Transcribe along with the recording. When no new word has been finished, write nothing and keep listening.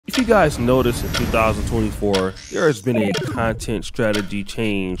you guys notice in 2024, there has been a content strategy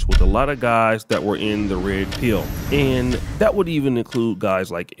change with a lot of guys that were in the red pill. And that would even include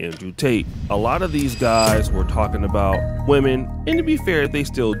guys like Andrew Tate. A lot of these guys were talking about women, and to be fair, they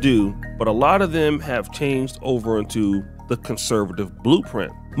still do, but a lot of them have changed over into the conservative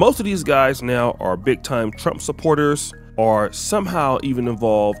blueprint. Most of these guys now are big time Trump supporters, or somehow even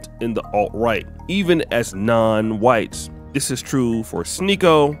involved in the alt-right, even as non-whites. This is true for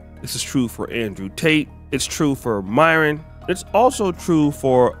Sneeko, this is true for Andrew Tate, it's true for Myron, it's also true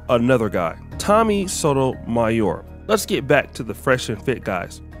for another guy, Tommy Sotomayor. Let's get back to the fresh and fit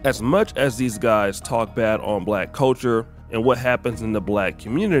guys. As much as these guys talk bad on black culture and what happens in the black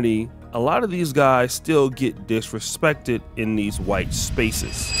community, a lot of these guys still get disrespected in these white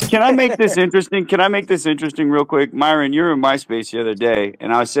spaces. Can I make this interesting? Can I make this interesting real quick? Myron, you were in my space the other day,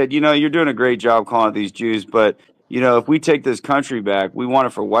 and I said, you know, you're doing a great job calling these Jews, but, you know, if we take this country back, we want it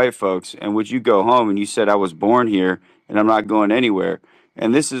for white folks. And would you go home and you said, I was born here and I'm not going anywhere.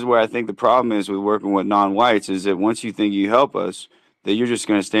 And this is where I think the problem is with working with non-whites is that once you think you help us, that you're just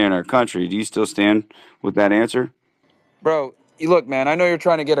going to stay in our country. Do you still stand with that answer? Bro, look, man, I know you're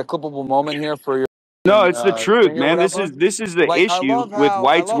trying to get a clippable moment here for your... No, it's the truth, man. This is the issue with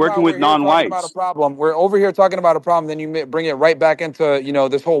whites working with non-whites. We're over here talking about a problem, then you bring it right back into, you know,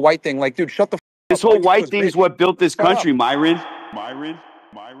 this whole white thing. Like, dude, shut the f up. This whole white thing is what built this country, Myron.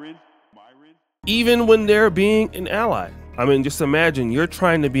 Even when they're being an ally. I mean, just imagine you're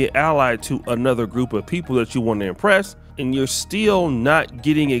trying to be an ally to another group of people that you want to impress, and you're still not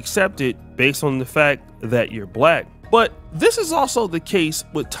getting accepted based on the fact that you're black. But this is also the case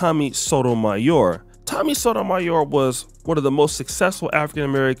with Tommy Sotomayor. Tommy Sotomayor was one of the most successful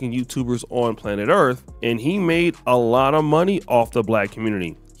African-American YouTubers on planet Earth, and he made a lot of money off the black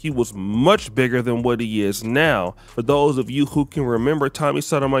community. He was much bigger than what he is now. For those of you who can remember Tommy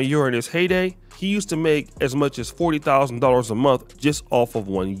Sotomayor in his heyday, he used to make as much as $40,000 a month just off of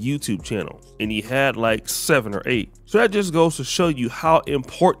one YouTube channel, and he had like 7 or 8. So that just goes to show you how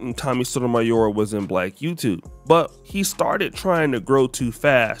important Tommy Sotomayor was in black YouTube. But he started trying to grow too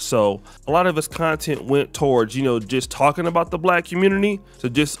fast, so a lot of his content went towards, you know, just talking about the black community to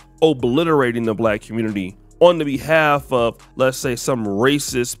just obliterating the black community on the behalf of, let's say, some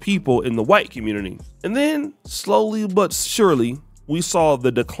racist people in the white community. And then slowly but surely, we saw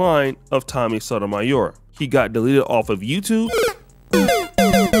the decline of Tommy Sotomayor. He got deleted off of YouTube.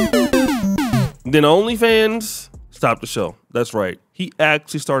 Then OnlyFans stopped the show. That's right. He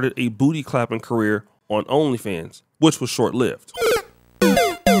actually started a booty clapping career on OnlyFans, which was short-lived.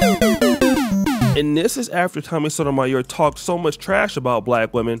 And this is after Tommy Sotomayor talked so much trash about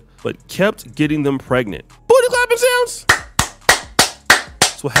black women, but kept getting them pregnant. Booty clapping sounds?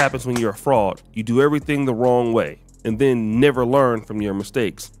 That's what happens when you're a fraud. You do everything the wrong way and then never learn from your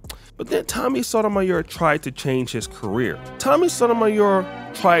mistakes. But then Tommy Sotomayor tried to change his career. Tommy Sotomayor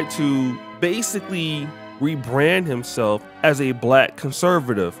tried to basically rebrand himself as a black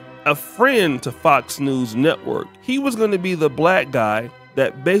conservative, a friend to Fox News Network. He was going to be the black guy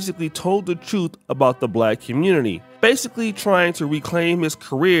that basically told the truth about the black community, basically trying to reclaim his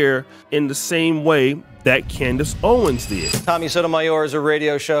career in the same way that Candace Owens did. Tommy Sotomayor is a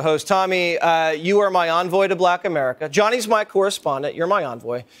radio show host. Tommy, you are my envoy to Black America. Johnny's my correspondent. You're my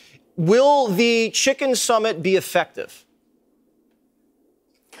envoy. Will the Chicken Summit be effective?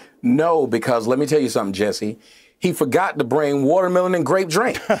 No, because let me tell you something, Jesse. He forgot to bring watermelon and grape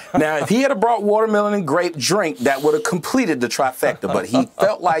drink. Now, if he had brought watermelon and grape drink, that would have completed the trifecta. But he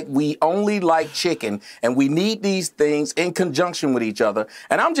felt like we only like chicken, and we need these things in conjunction with each other.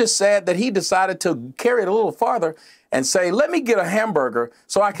 And I'm just sad that he decided to carry it a little farther and say, let me get a hamburger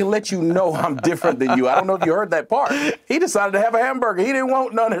so I can let you know I'm different than you. I don't know if you heard that part. He decided to have a hamburger. He didn't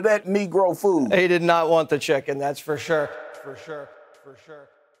want none of that Negro food. He did not want the chicken, that's for sure. For sure.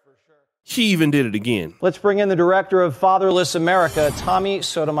 He even did it again. Let's bring in the director of Fatherless America, Tommy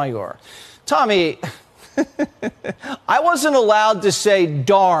Sotomayor. Tommy, I wasn't allowed to say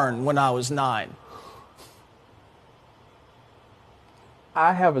darn when I was 9.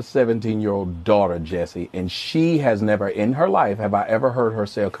 I have a 17-year-old daughter, Jesse, and she has never in her life have I ever heard her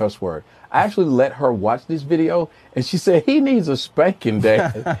say a cuss word. I actually let her watch this video, and she said, he needs a spanking,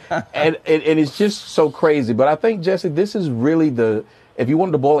 Dad. and it's just so crazy. But I think, Jesse, this is really if you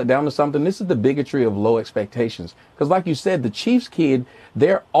wanted to boil it down to something, this is the bigotry of low expectations. Because like you said, the Chiefs kid,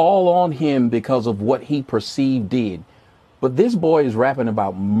 they're all on him because of what he perceived did. But this boy is rapping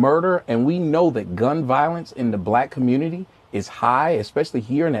about murder, and we know that gun violence in the black community is high, especially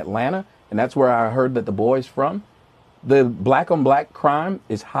here in Atlanta. And that's where I heard that the boy's from. The black on black crime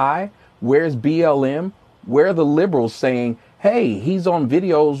is high. Where's BLM? Where are the liberals saying, hey, he's on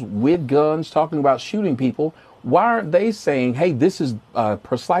videos with guns talking about shooting people. Why aren't they saying, hey, this is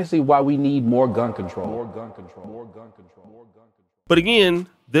precisely why we need more gun control? More gun control. More gun control. More gun control. But again,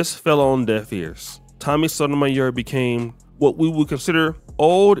 this fell on deaf ears. Tommy Sotomayor became what we would consider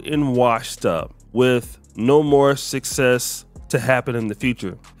old and washed up, with no more success to happen in the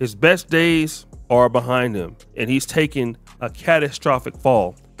future. His best days are behind him, and he's taken a catastrophic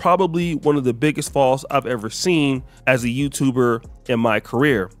fall. Probably one of the biggest falls I've ever seen as a YouTuber in my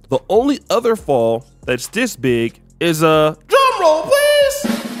career. The only other fall that's this big is a drum roll, please.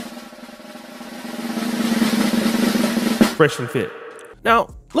 Fresh and Fit.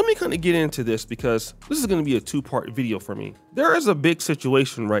 Now, let me kind of get into this because this is going to be a two-part video for me. There is a big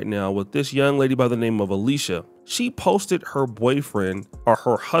situation right now with this young lady by the name of Alicia. She posted her boyfriend or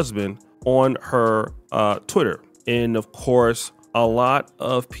her husband on her Twitter. And of course, a lot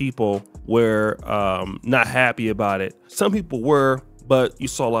of people were not happy about it. Some people were, but you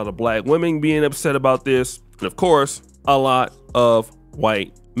saw a lot of black women being upset about this. And of course, a lot of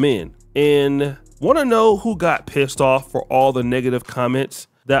white men. And want to know who got pissed off for all the negative comments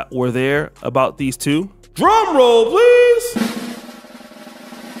that were there about these two? Drum roll, please.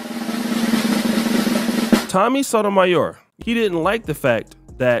 Tommy Sotomayor. He didn't like the fact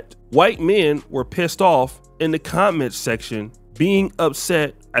that white men were pissed off in the comments section being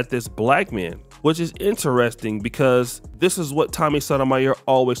upset at this black man, which is interesting because this is what Tommy Sotomayor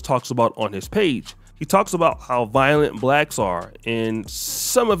always talks about on his page. He talks about how violent blacks are, and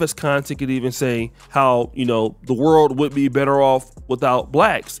some of his content could even say how, you know, the world would be better off without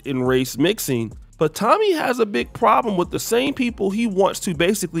blacks in race mixing. But Tommy has a big problem with the same people he wants to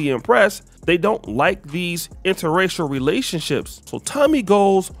basically impress. They don't like these interracial relationships. So Tommy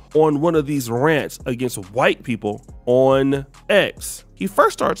goes on one of these rants against white people on X. He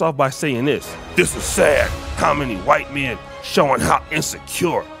first starts off by saying this: "This is sad, how many white men showing how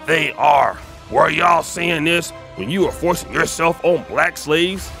insecure they are. Were y'all saying this when you were forcing yourself on black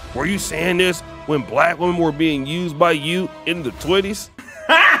slaves? Were you saying this when black women were being used by you in the 20s?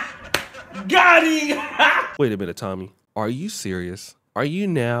 Got him! Wait a minute, Tommy. Are you serious? Are you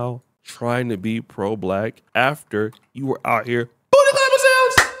now trying to be pro-black after you were out here booty clapping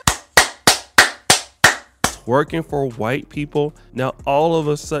sounds, working for white people? Now all of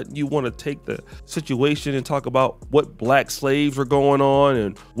a sudden you want to take the situation and talk about what black slaves were going on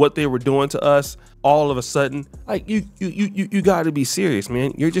and what they were doing to us. All of a sudden, like you got to be serious,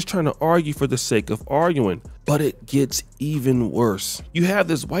 man. You're just trying to argue for the sake of arguing. But it gets even worse. You have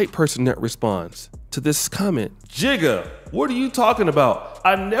this white person that responds to this comment: "Jigga, what are you talking about?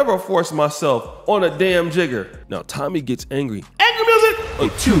 I never forced myself on a damn jigger." Now Tommy gets angry. Angry music!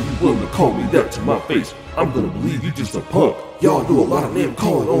 "Until you willing to call me that to my face, I'm gonna believe you just a punk. Y'all do a lot of name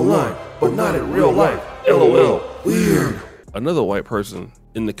calling online, but not in real life. LOL, weird." Another white person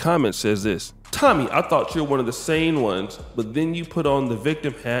in the comments says this: "Tommy, I thought you were one of the sane ones, but then you put on the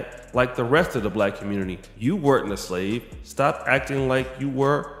victim hat like the rest of the black community. You weren't a slave. Stop acting like you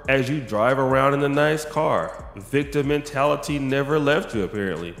were as you drive around in a nice car. Victim mentality never left you,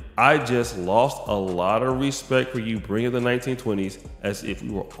 apparently. I just lost a lot of respect for you bringing the 1920s as if we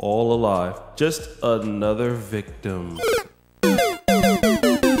were all alive. Just another victim."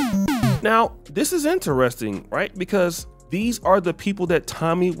 Now, this is interesting, right? Because these are the people that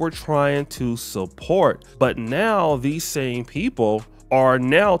Tommy were trying to support. But now these same people are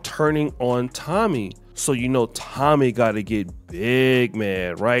now turning on Tommy. So you know Tommy got to get big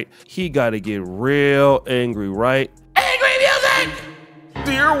mad, right? He got to get real angry, right? Angry music!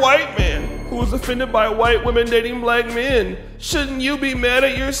 "Dear white man who is offended by white women dating black men, shouldn't you be mad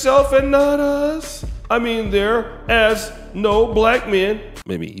at yourself and not us? I mean, there as no black men,"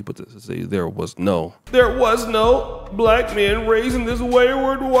 maybe he put this to say there was no black men raising this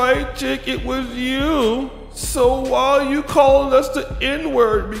wayward white chick. It was you. So while you calling us the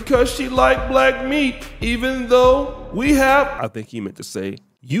N-word because she liked black meat, even though we have," I think he meant to say,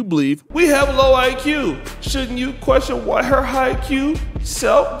 "you believe we have low IQ, shouldn't you question why her high IQ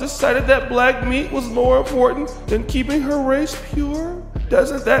self decided that black meat was more important than keeping her race pure?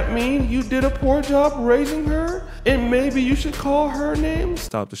 Doesn't that mean you did a poor job raising her? And maybe you should call her names?"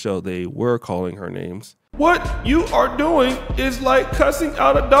 Stop the show. They were calling her names. "What you are doing is like cussing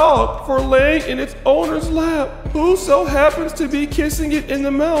out a dog for laying in its owner's lap, who so happens to be kissing it in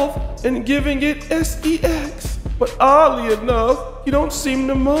the mouth and giving it sex. But oddly enough, you don't seem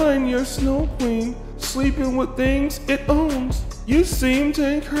to mind your snow queen sleeping with things it owns. You seem to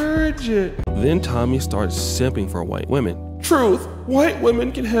encourage it." Then Tommy starts simping for white women. "Truth, white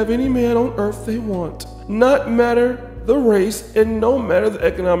women can have any man on earth they want, not matter the race and no matter the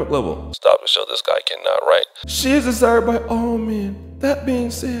economic level." Stop the show. This guy cannot write. She is desired by all men. That being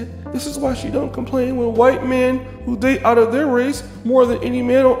said, this is why she don't complain when white men who date out of their race more than any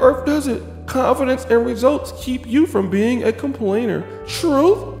man on earth does it. Confidence and results keep you from being a complainer.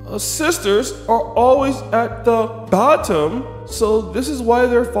 Truth, sisters are always at the bottom, so this is why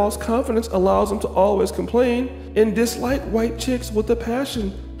their false confidence allows them to always complain and dislike white chicks with a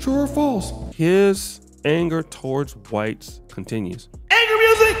passion. True or false? His anger towards whites continues. Anger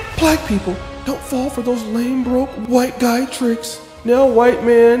music! Black people, don't fall for those lame broke white guy tricks. Now white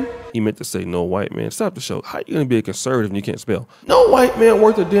man, he meant to say no white man. Stop the show. How are you gonna be a conservative when you can't spell? No white man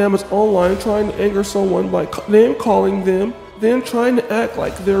worth a damn is online trying to anger someone by name calling them, then trying to act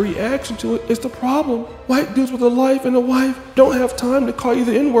like their reaction to it is the problem. White dudes with a life and a wife don't have time to call you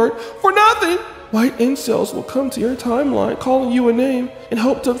the N-word for nothing. White incels will come to your timeline calling you a name and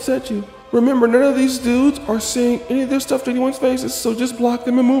hope to upset you. Remember, none of these dudes are saying any of this stuff to anyone's faces, so just block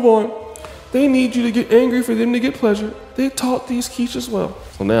them and move on. They need you to get angry for them to get pleasure. They taught these quiches well.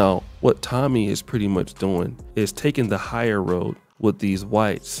 So now, what Tommy is pretty much doing is taking the higher road with these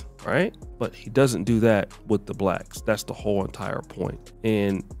whites, right? But he doesn't do that with the blacks. That's the whole entire point.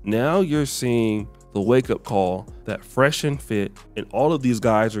 And now you're seeing the wake-up call that Fresh and Fit and all of these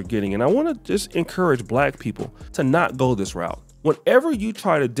guys are getting. And I want to just encourage black people to not go this route. Whenever you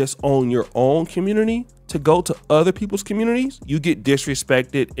try to disown your own community to go to other people's communities, you get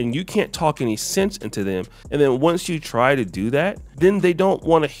disrespected and you can't talk any sense into them. And then once you try to do that, then they don't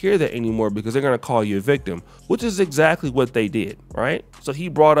want to hear that anymore because they're going to call you a victim, which is exactly what they did, right? So he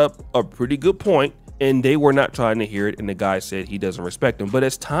brought up a pretty good point and they were not trying to hear it. And the guy said he doesn't respect them, but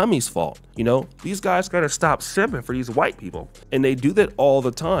it's Tommy's fault. You know, these guys got to stop simping for these white people. And they do that all the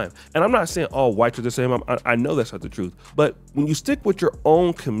time. And I'm not saying all whites are the same. I know that's not the truth. But when you stick with your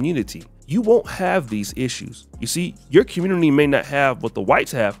own community, you won't have these issues. You see, your community may not have what the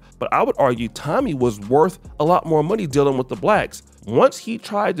whites have, but I would argue Tommy was worth a lot more money dealing with the blacks. Once he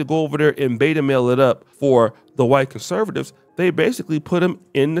tried to go over there and beta mail it up for the white conservatives, they basically put him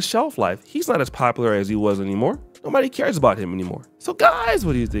in the shelf life. He's not as popular as he was anymore. Nobody cares about him anymore. So guys,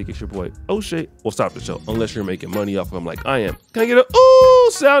 what do you think? It's your boy O'Shea. We'll stop the show unless you're making money off of him like I am. Can I get a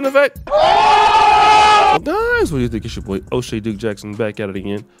ooh sound effect? So guys, what do you think? It's your boy O'Shea Duke Jackson back at it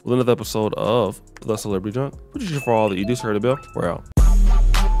again with another episode of The Celebrity Junk. What you for all that you do, heard the bell? We're out.